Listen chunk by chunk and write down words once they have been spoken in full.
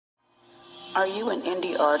Are you an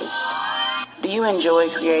indie artist? Do you enjoy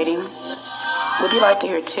creating? Would you like to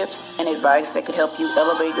hear tips and advice that could help you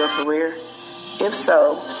elevate your career? If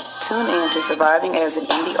so, tune in to Surviving as an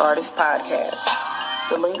Indie Artist podcast.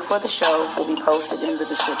 The link for the show will be posted in the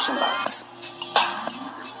description box.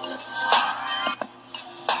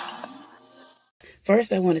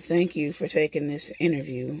 First, I want to thank you for taking this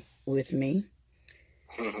interview with me.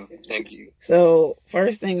 Thank you. So,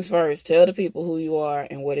 first things first, tell the people who you are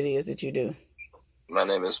and what it is that you do. My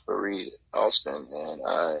name is Fareed Alston, and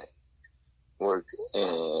I work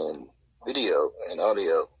in video and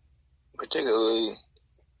audio, particularly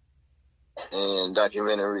in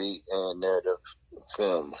documentary and narrative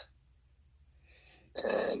film,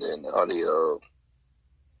 and in audio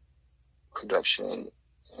production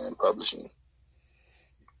and publishing.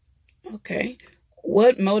 Okay.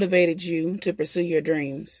 What motivated you to pursue your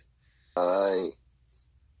dreams? I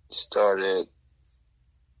started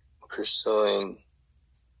pursuing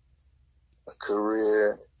a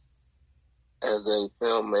career as a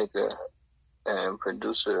filmmaker and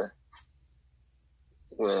producer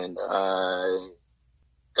when I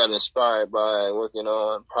got inspired by working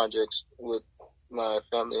on projects with my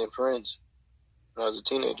family and friends when I was a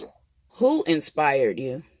teenager. Who inspired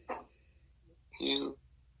you? You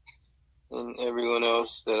and everyone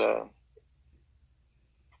else that I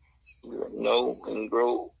know and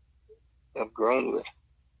have grown with.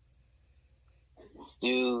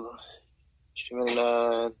 You,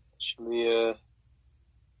 Shemina, Shalia,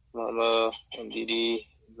 Mama, and Didi,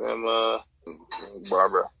 Grandma, and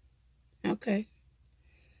Barbara. Okay.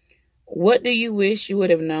 What do you wish you would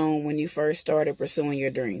have known when you first started pursuing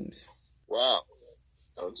your dreams? Wow.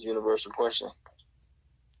 That was a universal question.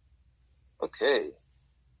 Okay.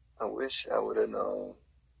 I wish I would have known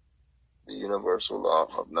the universal law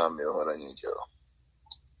of non-Myoho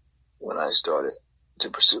when I started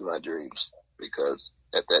to pursue my dreams, because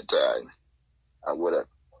at that time I would have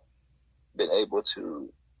been able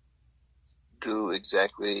to do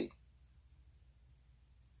exactly,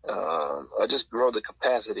 or just grow the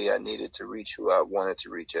capacity I needed to reach who I wanted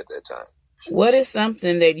to reach at that time. What is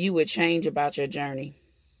something that you would change about your journey?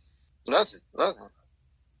 Nothing.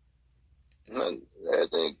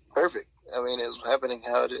 Everything perfect. I mean, it's happening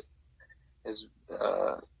how it is.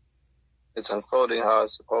 It's unfolding how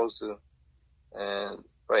it's supposed to. And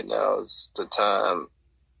right now is the time,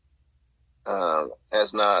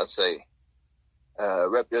 as Nas say,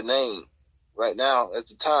 rep your name. Right now is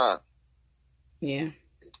the time. Yeah.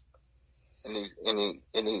 And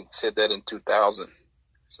he said that in 2000.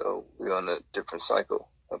 So we're on a different cycle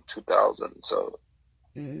of 2000. So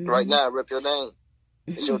right now, rep your name.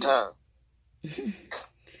 It's your time.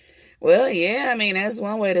 Well, yeah, I mean, that's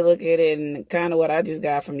one way to look at it, and kind of what I just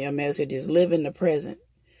got from your message is live in the present.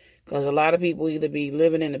 Because a lot of people either be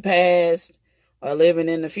living in the past or living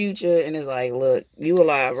in the future, and it's like, look, you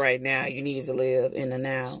alive right now. You need to live in the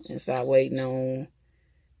now and stop waiting on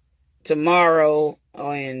tomorrow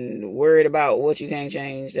and worried about what you can't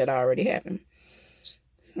change that already happened.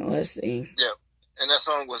 So let's see. Yeah, and that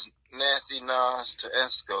song was Nasty Nas to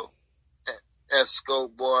Esco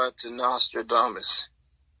Boy to Nostradamus.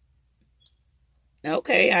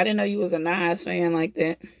 Okay, I didn't know you was a Nas fan like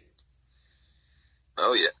that.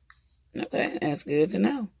 Oh, yeah. Okay, that's good to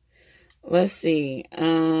know. Let's see.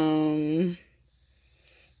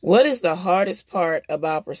 What is the hardest part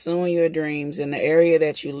about pursuing your dreams in the area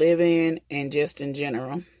that you live in and just in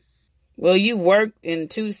general? Well, you've worked in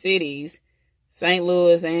two cities, St.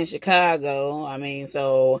 Louis and Chicago. I mean,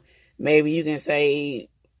 so maybe you can say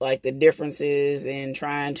like the differences in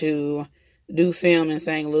trying to do film in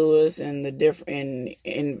St. Louis and the different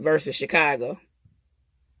in versus Chicago.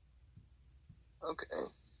 Okay.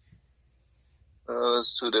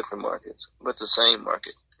 It's two different markets, but the same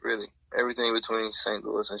market, really. Everything between St.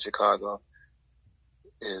 Louis and Chicago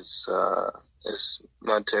is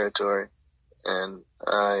my territory, and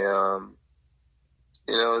I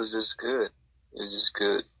it's just good. It's just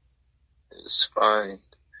good. It's fine,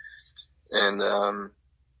 and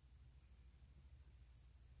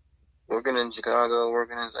working in Chicago,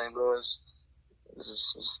 working in St. Louis,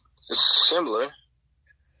 it's similar.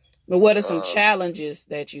 But what are some challenges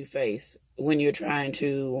that you face when you're trying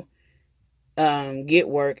to get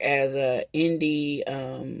work as a indie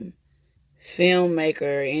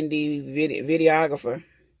filmmaker, indie videographer?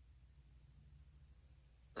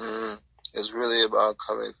 It's really about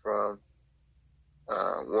coming from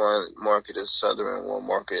one market is Southern, one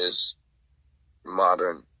market is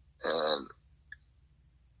modern, and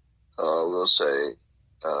we'll say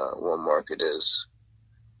one market is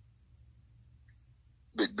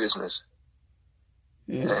big business.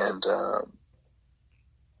 And,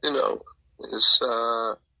 It's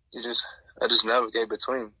I just navigate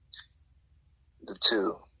between the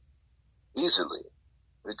two easily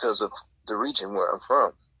because of the region where I'm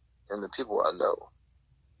from and the people I know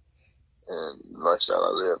and the lifestyle I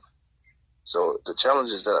live. So the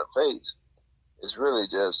challenges that I face is really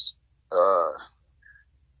just,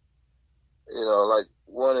 like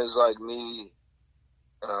one is like me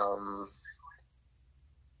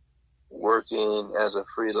working as a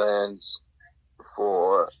freelance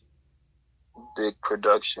for big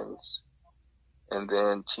productions and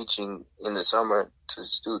then teaching in the summer to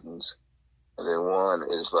students. And then one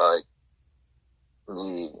is like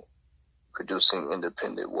me producing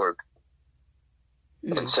independent work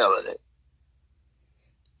and selling it.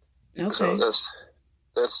 Okay. So that's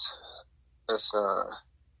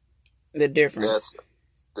the difference. That's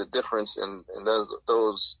the difference, and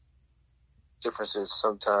those differences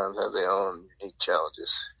sometimes have their own unique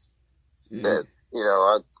challenges. That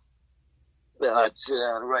I'd sit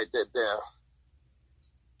down and write that down.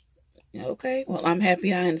 Okay. Well, I'm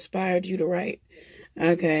happy I inspired you to write.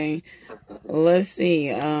 Okay. Let's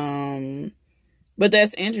see. But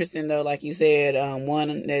that's interesting though. Like you said,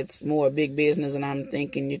 one that's more big business, and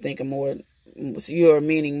you're thinking more. So you're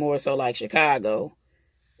meaning more so like Chicago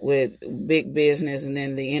with big business, and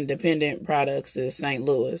then the independent products is St.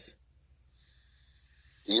 Louis.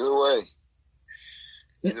 Either way.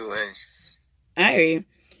 I hear you.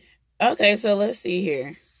 Okay, so let's see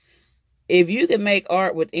here. If you could make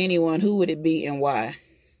art with anyone, who would it be and why?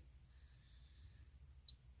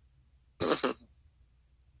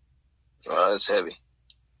 Oh, that's heavy.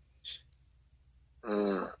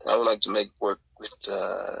 I would like to make work with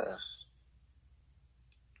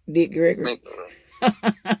Dick Gregory.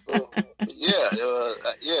 Yeah.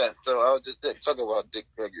 So I was just talking about Dick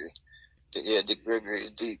Gregory. Yeah, Dick Gregory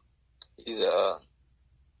is deep.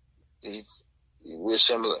 We're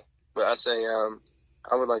similar, but I say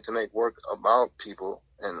I would like to make work about people,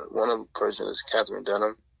 and one of the person is Catherine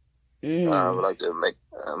Dunham. I would like to make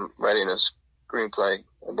writing a screenplay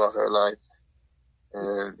about her life,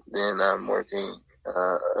 and then I'm working.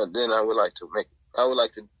 Then I would like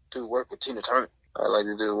to do work with Tina Turner. I'd like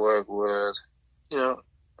to do work with,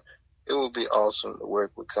 it would be awesome to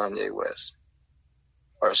work with Kanye West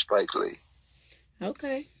or Spike Lee.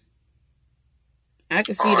 Okay. I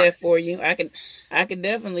can see that for you. I can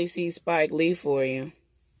definitely see Spike Lee for you.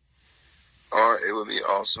 Or it would be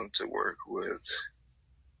awesome to work with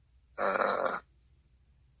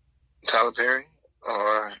Tyler Perry,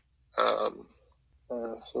 or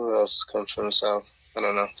who else comes from the South? I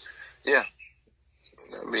don't know. Yeah,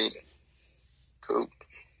 that'd be cool.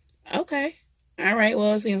 Okay. All right.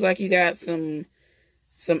 Well, it seems like you got some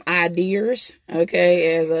ideas.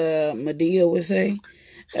 Okay, as Medea would say.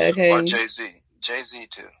 Okay. Or Jay-Z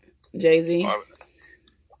too. Jay-Z.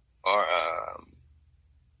 Or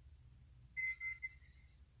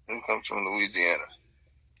who comes from Louisiana?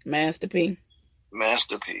 Master P.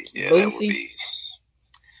 Yeah, Boosie. that would be.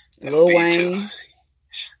 Lil Wayne.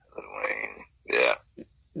 Yeah.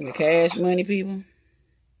 The Cash Money people.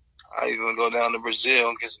 I even go down to Brazil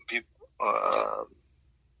and get some people.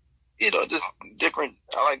 Just different.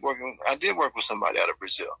 I did work with somebody out of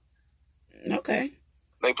Brazil. Okay.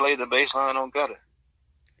 They played the bass line on Gutter.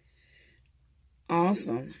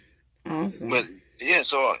 Awesome. But yeah,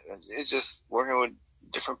 so it's just working with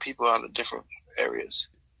different people out of different areas.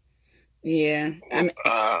 Yeah.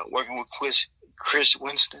 Working with Chris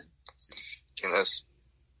Winston, and that's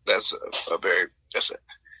a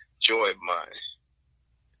joy of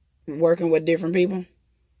mine. Working with different people.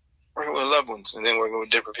 Working with loved ones, and then working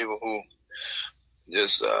with different people who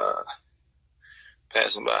just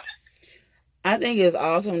passing by. I think it's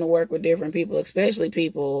awesome to work with different people, especially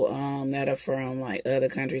people that are from like other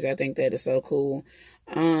countries. I think that is so cool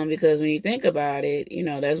because when you think about it,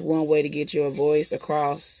 that's one way to get your voice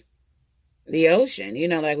across the ocean.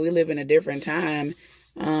 Like we live in a different time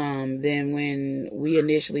than when we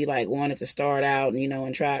initially like wanted to start out,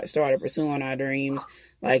 and started pursuing our dreams.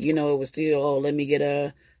 Like, it was still, let me get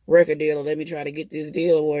a record deal or let me try to get this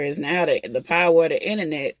deal. Whereas now the power of the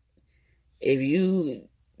internet, if you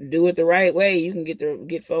do it the right way, you can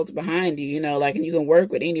get folks behind you, and you can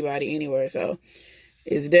work with anybody anywhere. So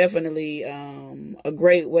it's definitely a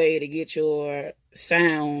great way to get your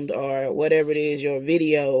sound or whatever it is, your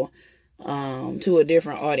video, to a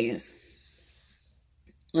different audience.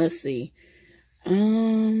 Let's see.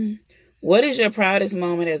 What is your proudest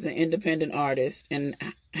moment as an independent artist, and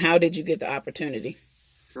how did you get the opportunity?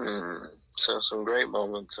 So some great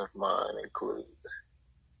moments of mine include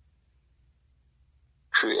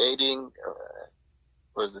creating,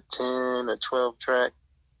 was a 10 or 12 track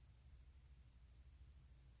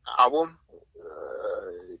album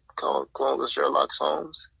called Clone the Sherlock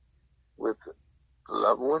Holmes with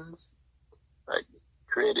loved ones, like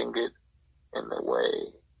creating it in a way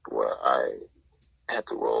where I had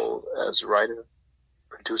the role as writer,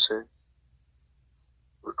 producer,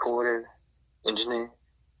 recorder, engineer,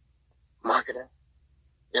 marketer,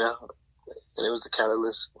 and it was the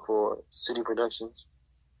catalyst for City Productions,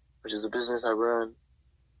 which is a business I run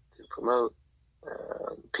to promote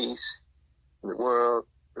peace in the world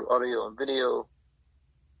through audio and video.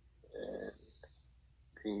 And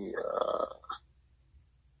the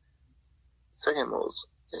second most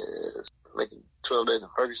is making 12 Days in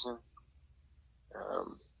Ferguson.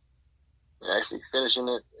 Actually finishing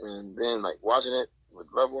it and then like watching it with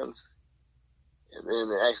loved ones, and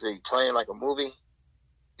then actually playing like a movie.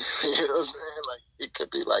 You know what I'm saying? Like it could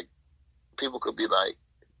be like people could be like,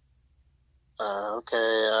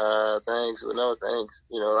 okay, thanks, but no thanks.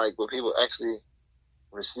 You know, like, but people actually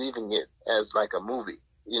receiving it as like a movie.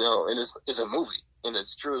 You know, and it's a movie in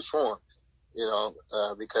its truest form. You know,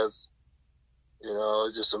 because you know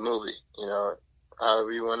it's just a movie. You know,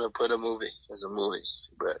 however you want to put a movie, it's a movie.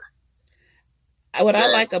 But what I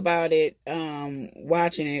like about it,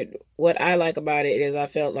 watching it, what I like about it is I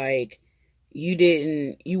felt like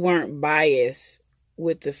you weren't biased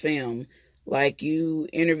with the film. Like you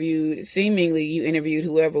interviewed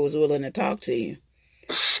whoever was willing to talk to you.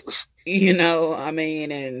 You know, I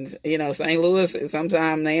mean, and, you know, St. Louis,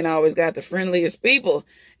 sometimes they ain't always got the friendliest people,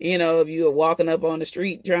 you know, if you were walking up on the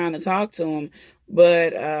street trying to talk to them.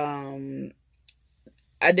 But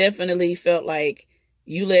I definitely felt like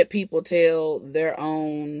you let people tell their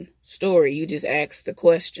own story. You just asked the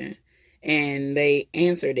question and they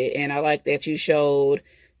answered it. And I like that you showed,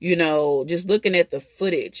 you know, just looking at the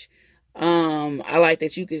footage. I like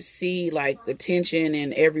that you could see like the tension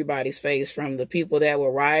in everybody's face, from the people that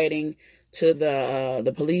were rioting to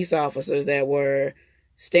the police officers that were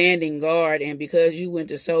standing guard. And because you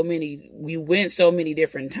went so many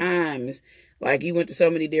different times, like you went to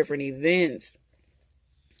so many different events,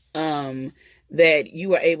 that you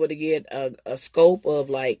were able to get a scope of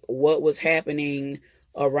like what was happening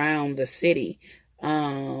around the city. You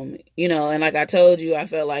know, and like I told you, I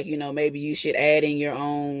felt like, you know, maybe you should add in your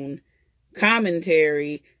own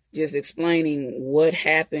commentary, just explaining what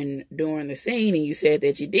happened during the scene, and you said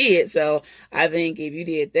that you did. So I think if you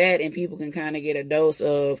did that and people can kind of get a dose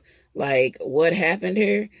of like what happened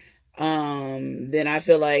here, then I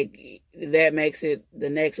feel like that makes it the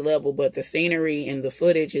next level. But the scenery and the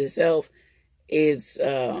footage itself, it's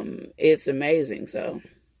amazing. So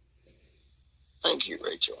thank you,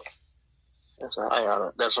 Rachel. That's a high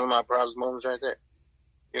honor. That's one of my proudest moments right there.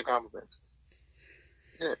 Your compliments.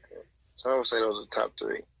 Yeah. So I would say those are the top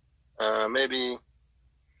three. Maybe,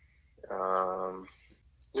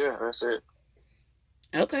 yeah, that's it.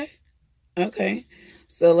 Okay.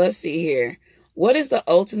 So let's see here. What is the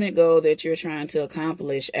ultimate goal that you're trying to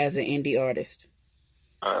accomplish as an indie artist?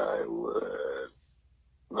 I would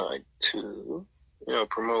like to, you know,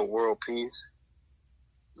 promote world peace.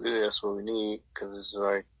 Really, that's what we need, because it's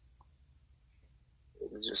like,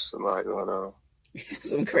 it's just a lot going on.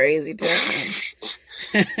 Some crazy times.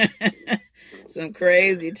 Some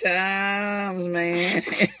crazy times, man.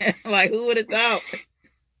 Like, who would have thought?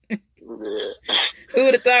 Yeah. Who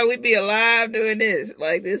would have thought we'd be alive doing this?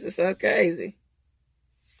 Like, this is so crazy.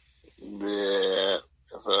 Yeah.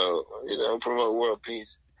 So, you know, promote world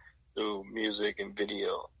peace through music and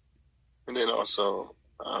video. And then also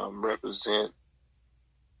represent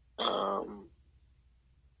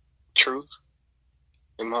truth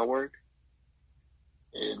in my work.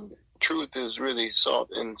 And truth is really sought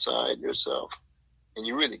inside yourself. And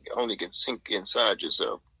you really only can sink inside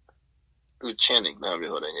yourself through chanting Nam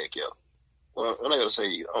Myoho Renge Kyo. Well, I'm not going to say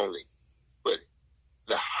you only, but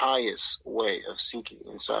the highest way of seeking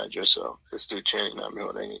inside yourself is through chanting Nam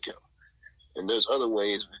Myoho Renge Kyo. And there's other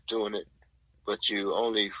ways of doing it, but you're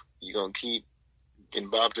going to keep getting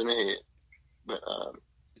bopped in the head. But,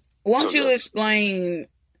 won't you explain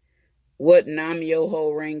what Nam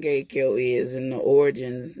Myoho Renge Kyo is and the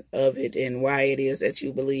origins of it and why it is that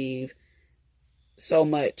you believe so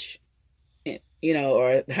much, you know,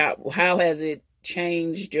 or how has it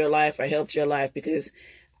changed your life or helped your life? Because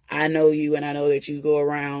I know you and I know that you go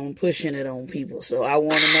around pushing it on people. So I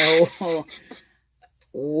want to know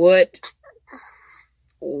what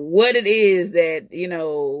it is that, you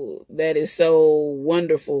know, that is so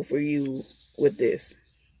wonderful for you with this.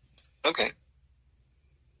 Okay.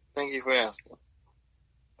 Thank you for asking.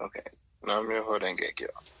 Okay. Nam Myoho Renge Kyo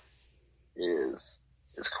is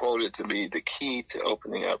quoted to be the key to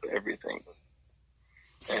opening up everything.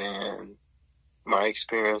 And my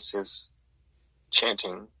experience is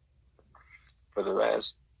chanting for the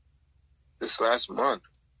last this last month,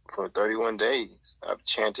 for 31 days, I've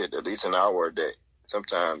chanted at least an hour a day.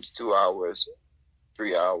 Sometimes 2 hours,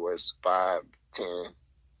 3 hours, 5, 10,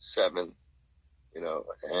 7,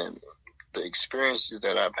 and the experiences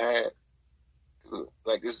that I've had,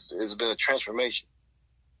 like this has been a transformation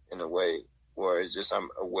in a way where it's just I'm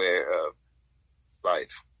aware of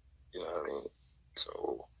life, you know what I mean?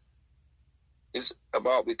 So it's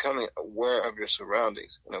about becoming aware of your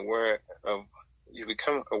surroundings you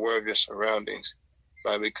become aware of your surroundings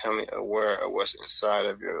by becoming aware of what's inside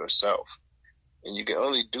of yourself. And you can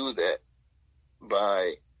only do that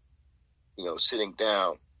by, sitting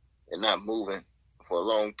down and not moving for a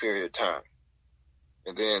long period of time.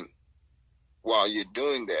 And then while you're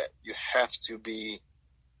doing that, you have to be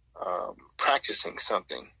practicing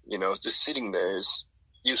something. Just sitting there is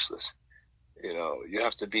useless. You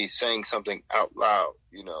have to be saying something out loud,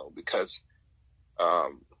 because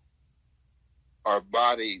our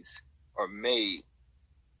bodies are made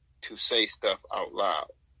to say stuff out loud.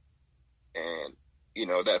 And,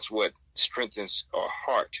 that's what strengthens our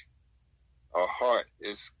heart. Our heart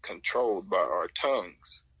is controlled by our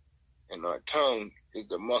tongues. And our tongue is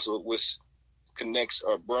the muscle which connects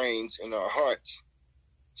our brains and our hearts.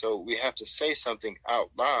 So we have to say something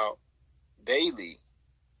out loud daily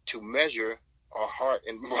to measure our heart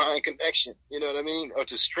and mind connection, you know what I mean? Or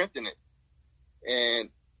to strengthen it. And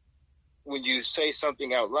when you say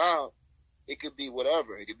something out loud, it could be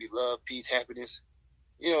whatever. It could be love, peace, happiness,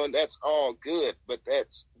 and that's all good, but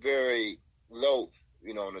that's very low,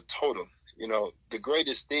 on the totem. The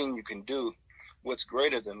greatest thing you can do, what's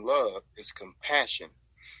greater than love, is compassion.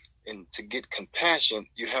 And to get compassion,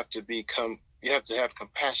 you have to have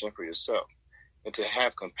compassion for yourself. And to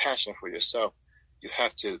have compassion for yourself, you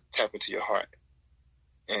have to tap into your heart.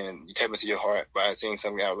 And you tap into your heart by saying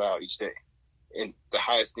something out loud each day. And the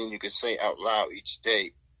highest thing you can say out loud each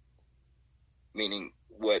day, meaning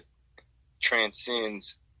what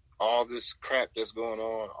transcends all this crap that's going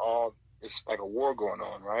on, it's like a war going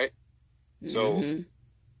on, right? Mm-hmm.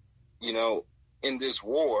 So, in this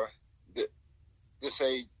war, let's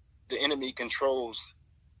say the enemy controls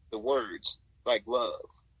the words like love,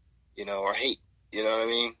 or hate, you know what I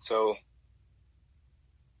mean? So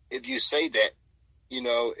if you say that,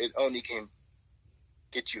 it only can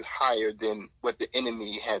get you higher than what the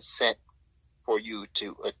enemy has set for you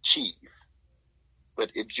to achieve.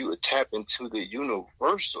 But if you tap into the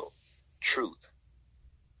universal truth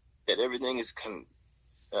that everything is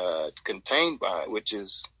contained by, which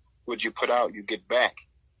is what you put out, you get back,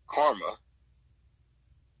 karma,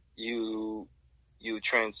 you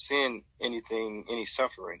transcend any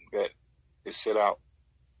suffering that is set out.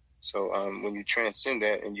 So when you transcend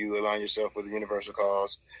that and you align yourself with the universal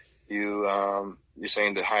cause, you're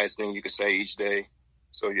saying the highest thing you could say each day.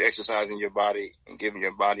 So you're exercising your body and giving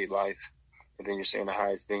your body life, and then you're saying the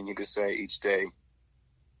highest thing you could say each day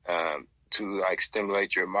to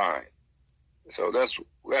stimulate your mind. So that's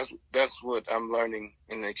what I'm learning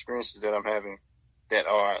in the experiences that I'm having that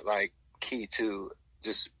are key to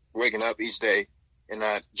just waking up each day and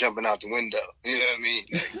not jumping out the window. You know what I mean?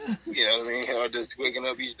 You know what I mean? Or just waking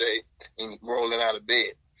up each day and rolling out of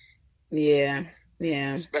bed. Yeah.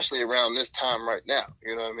 Yeah. Especially around this time right now.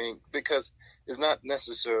 You know what I mean? Because it's not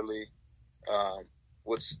necessarily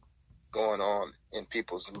what's going on in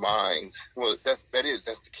people's minds. Well, that's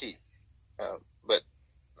the key. But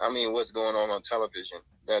I mean, what's going on television,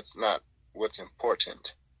 that's not what's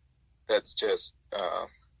important. That's just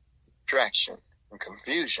distraction and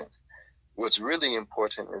confusion. What's really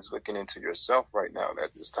important is looking into yourself right now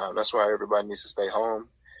at this time. That's why everybody needs to stay home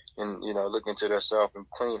and, look into themselves and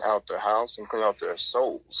clean out their house and clean out their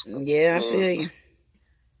souls. Yeah, I feel you.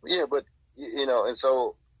 Yeah, but, and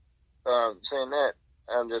so saying that,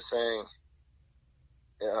 I'm just saying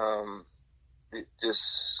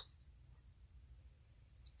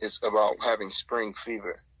it's about having spring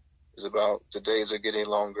fever. It's about the days are getting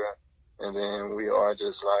longer, and then we are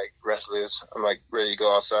just restless. I'm ready to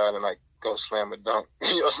go outside and go slam a dunk,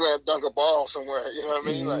 slam dunk a ball somewhere. You know what I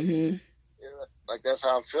mean? Mm-hmm. That's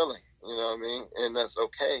how I'm feeling. You know what I mean? And that's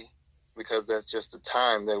okay because that's just the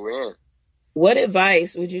time that we're in. What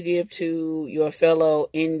advice would you give to your fellow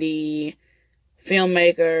indie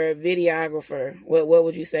filmmaker, videographer? What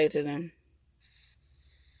would you say to them?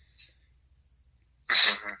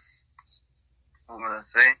 What would I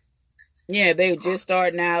say? Yeah, they were just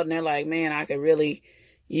starting out and they're like, man, I could really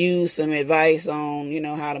use some advice on,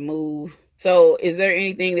 how to move. So is there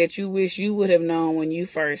anything that you wish you would have known when you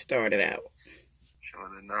first started out? Should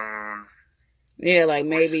have known. Yeah,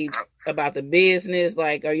 maybe about the business,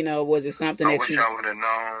 or, was it something I that wish I would have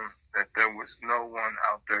known that there was no one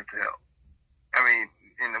out there to help. I mean,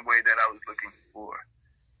 in the way that I was looking for,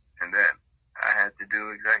 and that I had to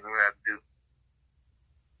do exactly what I had to do,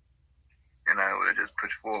 and I would have just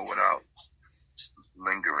pushed forward without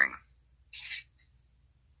lingering.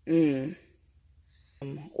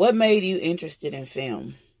 What made you interested in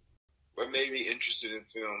film? What made me interested in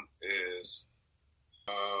film is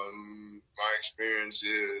my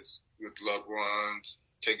experiences with loved ones,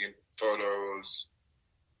 taking photos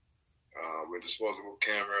with disposable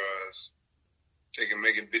cameras,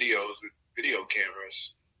 making videos with video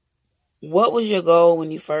cameras. What was your goal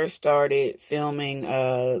when you first started filming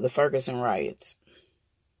the Ferguson riots?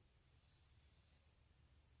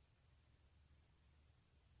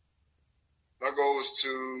 My goal was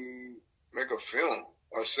to make a film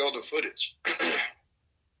or sell the footage.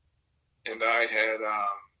 And I had, I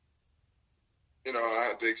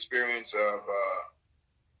had the experience of,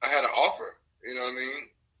 I had an offer, you know what I mean?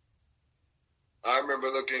 I remember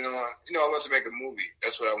looking on, I wanted to make a movie.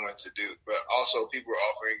 That's what I wanted to do. But also people were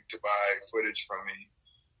offering to buy footage from me.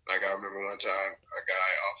 Like I remember one time a guy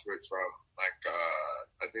offered from I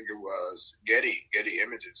think it was Getty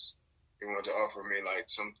Images. He wanted to offer me like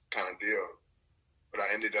some kind of deal. But I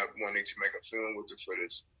ended up wanting to make a film with the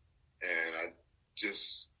footage. And I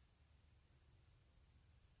just,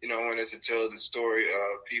 I wanted to tell the story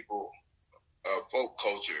of people, folk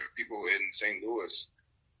culture, people in St. Louis,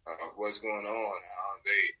 what's going on, how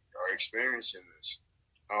they are experiencing this,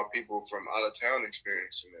 how people from out of town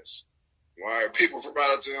experiencing this. Why are people from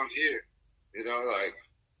out of town here?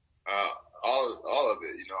 All of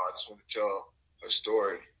it. I just want to tell a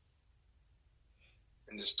story.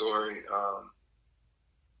 And the story,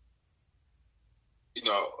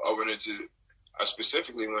 I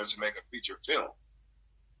specifically wanted to make a feature film.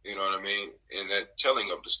 You know what I mean? In that telling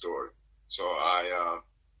of the story. So I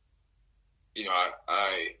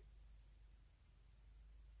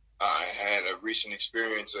had a recent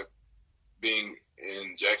experience of being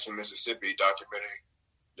in Jackson, Mississippi, documenting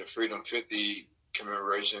the Freedom 50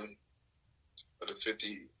 commemoration of the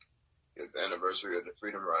 50th anniversary of the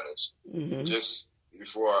Freedom Riders. Mm-hmm. Just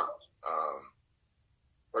before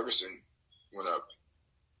Ferguson went up.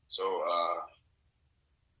 So,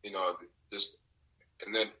 just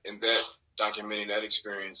and then in that documenting that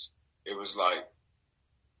experience, it was like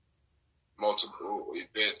multiple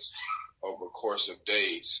events over a course of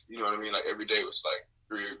days. You know what I mean? Like every day was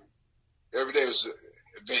every day was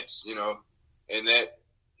events, and that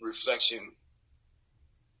reflection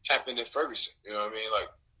happened in Ferguson. You know what I mean? Like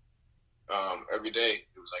every day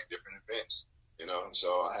it was like different events,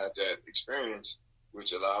 So I had that experience,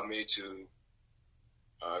 which allowed me to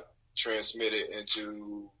transmit it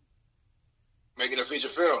into making a feature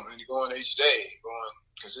film and going each day, going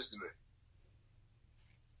consistently.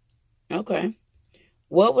 Okay.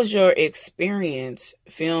 What was your experience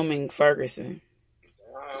filming Ferguson?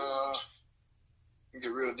 You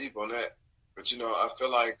get real deep on that. But, I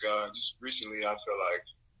feel like just recently, I feel like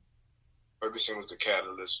Ferguson was the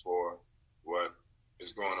catalyst for what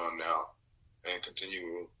is going on now and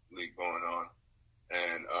continually going on.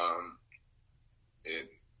 And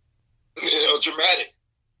dramatic,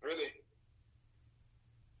 really.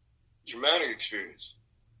 Dramatic experience.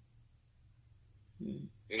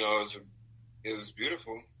 It was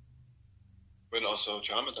beautiful, but also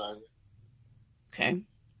traumatizing. Okay.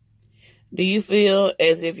 Do you feel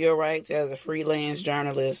as if your rights as a freelance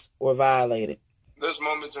journalist were violated? There's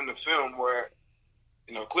moments in the film where,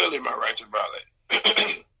 clearly my rights are violated.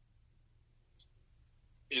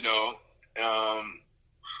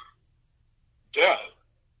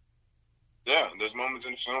 Yeah, there's moments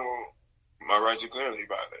in the film where my rights are clearly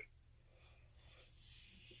violated.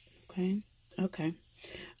 Okay.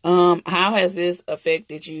 How has this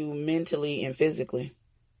affected you mentally and physically?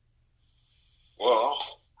 Well,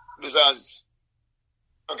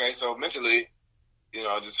 so mentally,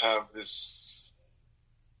 I just have this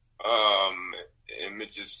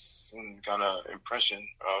images and kind of impression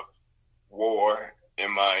of war in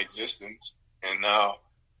my existence, and now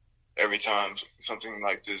every time something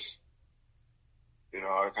like this,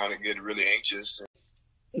 I kind of get really anxious.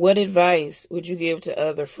 What advice would you give to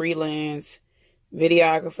other freelance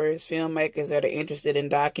videographers, filmmakers that are interested in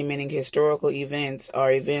documenting historical events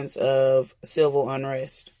or events of civil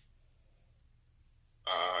unrest?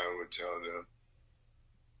 I would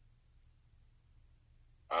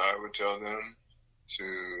tell them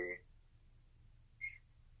to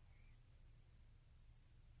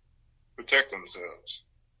protect themselves.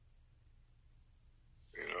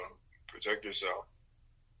 Protect yourself.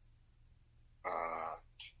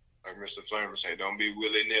 Like Mr. Flamer say, don't be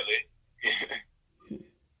willy-nilly. And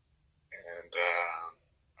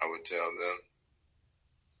I would tell them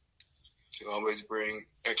to always bring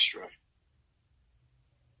extra.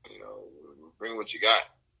 You know, bring what you got.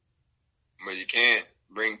 But you can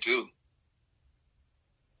bring two.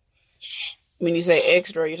 When you say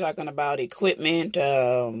extra, you're talking about equipment,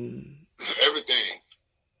 everything.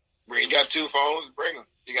 You got 2 phones, bring them.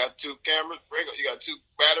 You got 2 cameras, bring them. You got 2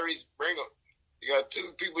 batteries, bring them. You got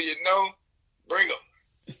 2 people you know, bring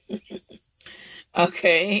them.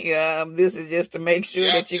 Okay, this is just to make sure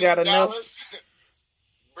that you got enough.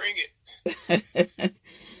 Bring it.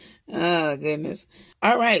 Oh, goodness.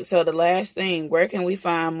 All right, so the last thing, where can we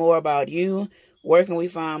find more about you? Where can we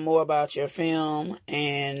find more about your film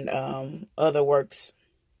and other works?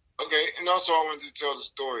 Okay, and also I wanted to tell the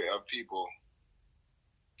story of people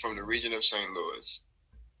from the region of St. Louis,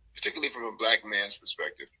 particularly from a black man's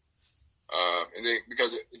perspective. And then,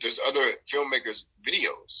 because there's other filmmakers'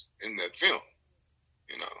 videos in that film,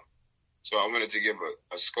 you know. So I wanted to give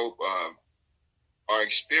a scope of our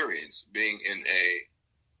experience being in a,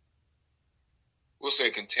 we'll say,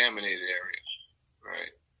 contaminated area,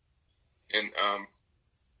 right? And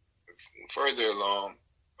further along,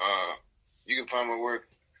 you can find my work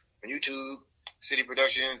on YouTube, City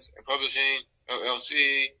Productions and Publishing,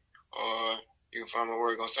 LLC, or you can find my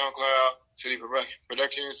work on SoundCloud, City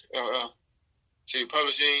Productions, City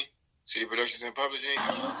Publishing, City Productions and Publishing,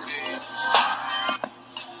 LLC.